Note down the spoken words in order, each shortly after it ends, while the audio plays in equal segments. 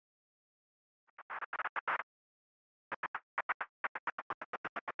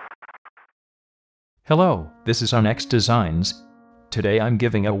Hello, this is UneXDesigns. Today I'm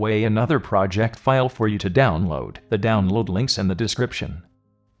giving away another project file for you to download. The download link's in the description.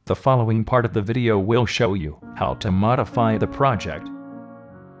 The following part of the video will show you how to modify the project.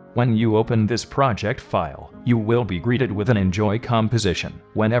 When you open this project file, you will be greeted with an Enjoy composition.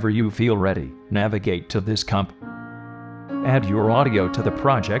 Whenever you feel ready, navigate to this comp. Add your audio to the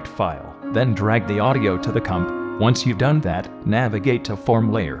project file, then drag the audio to the comp. Once you've done that, navigate to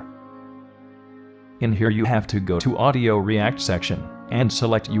Form Layer. In here you have to go to Audio React section and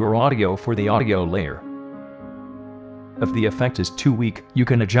select your audio for the audio layer. If the effect is too weak, you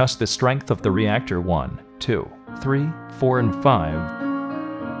can adjust the strength of the reactor 1, 2, 3, 4 and 5.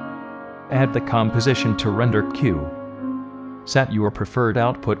 Add the composition to render queue. Set your preferred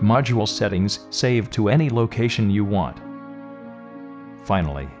output module settings, save to any location you want.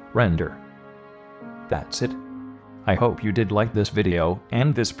 Finally, render. That's it. I hope you did like this video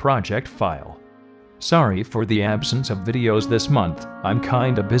and this project file. Sorry for the absence of videos this month, I'm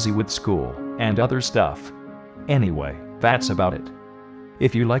kinda busy with school and other stuff. Anyway, that's about it.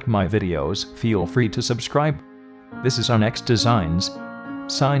 If you like my videos, feel free to subscribe. This is UneXDesigns,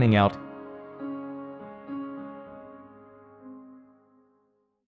 signing out.